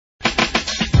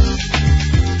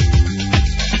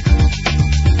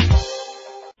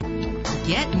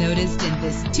noticed in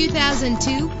this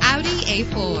 2002 Audi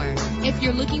A4. If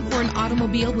you're looking for an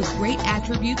automobile with great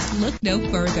attributes, look no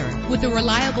further. With a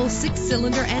reliable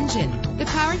 6-cylinder engine, the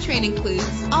powertrain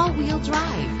includes all-wheel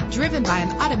drive, driven by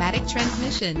an automatic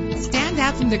transmission. Stand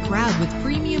out from the crowd with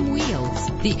premium wheels.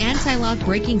 The anti-lock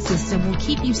braking system will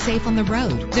keep you safe on the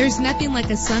road. There's nothing like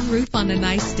a sunroof on a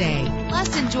nice day.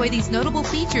 Plus, enjoy these notable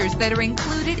features that are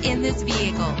included in this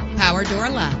vehicle: power door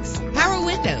locks, power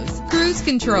windows, cruise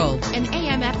control, an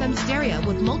AM/FM stereo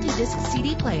with multi-disc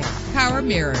CD player, power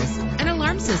mirrors, an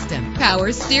alarm system,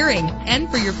 power steering. And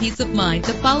for your peace of mind,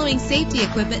 the following safety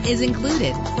equipment is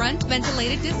included: front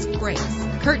ventilated disc brakes,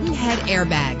 curtain head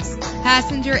airbags,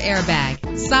 passenger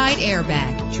airbag, side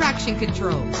airbag, traction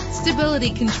control,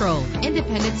 stability control,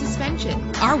 independent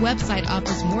suspension. Our website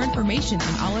offers more information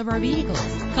on all of our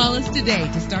vehicles. Call us today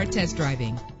to start test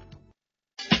driving.